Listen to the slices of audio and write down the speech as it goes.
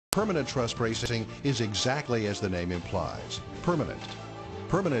Permanent truss bracing is exactly as the name implies, permanent.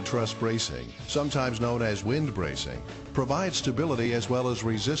 Permanent truss bracing, sometimes known as wind bracing, provides stability as well as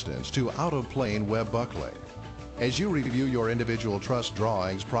resistance to out-of-plane web buckling. As you review your individual truss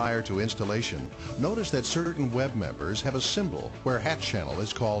drawings prior to installation, notice that certain web members have a symbol where hatch channel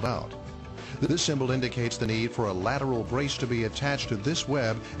is called out. This symbol indicates the need for a lateral brace to be attached to this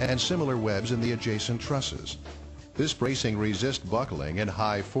web and similar webs in the adjacent trusses. This bracing resists buckling in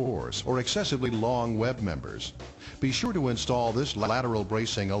high force or excessively long web members. Be sure to install this lateral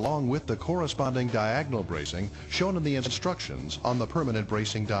bracing along with the corresponding diagonal bracing shown in the instructions on the permanent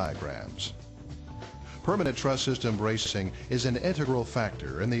bracing diagrams. Permanent truss system bracing is an integral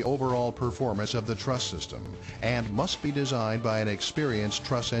factor in the overall performance of the truss system and must be designed by an experienced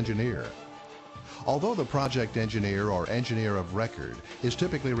truss engineer. Although the project engineer or engineer of record is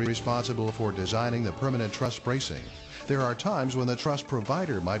typically responsible for designing the permanent truss bracing, there are times when the truss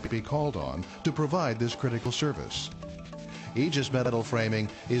provider might be called on to provide this critical service. Aegis Metal Framing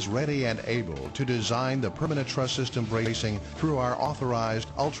is ready and able to design the permanent truss system bracing through our authorized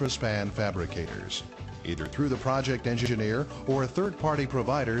ultra-span fabricators. Either through the project engineer or a third-party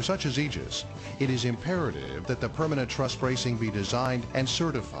provider such as Aegis, it is imperative that the permanent truss bracing be designed and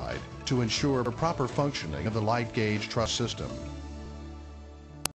certified to ensure proper functioning of the light gauge truss system.